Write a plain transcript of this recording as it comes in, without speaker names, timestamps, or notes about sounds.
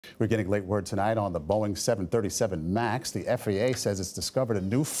We're getting late word tonight on the Boeing 737 MAX. The FAA says it's discovered a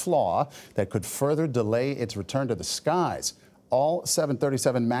new flaw that could further delay its return to the skies. All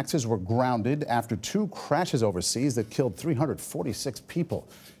 737 MAXs were grounded after 2 crashes overseas that killed 346 people.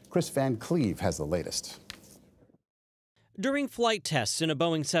 Kris Van Cleave has the latest. During flight tests in a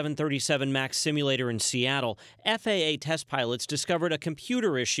Boeing 737 MAX simulator in Seattle, FAA test pilots discovered a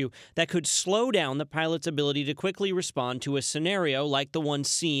computer issue that could slow down the pilot's ability to quickly respond to a scenario like the one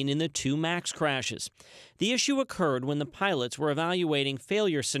seen in the 2 MAX crashes. The issue occurred when the pilots were evaluating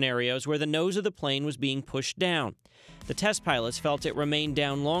failure scenarios where the nose of the plane was being pushed down. The test pilots felt it remained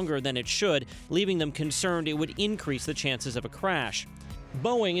down longer than it should, leaving them concerned it would increase the chances of a crash.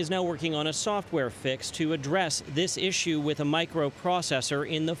 Boeing is now working on a software fix to address this issue with a microprocessor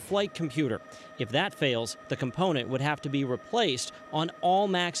in the flight computer. If that fails, the component would have to be replaced on all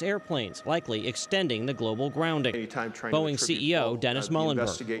MAX airplanes, likely extending the global grounding. Boeing CEO Dennis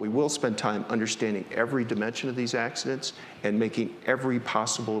Muilenburg. We will spend time understanding every dimension of these accidents and making every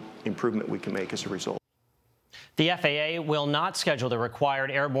possible improvement we can make as a result. The FAA will not schedule the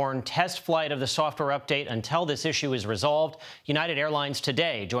required airborne test flight of the software update until this issue is resolved. United Airlines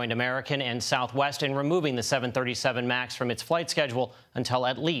today joined American and Southwest in removing the 737 MAX from its flight schedule until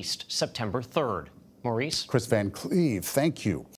at least September 3rd. Maurice? Kris Van Cleave, thank you.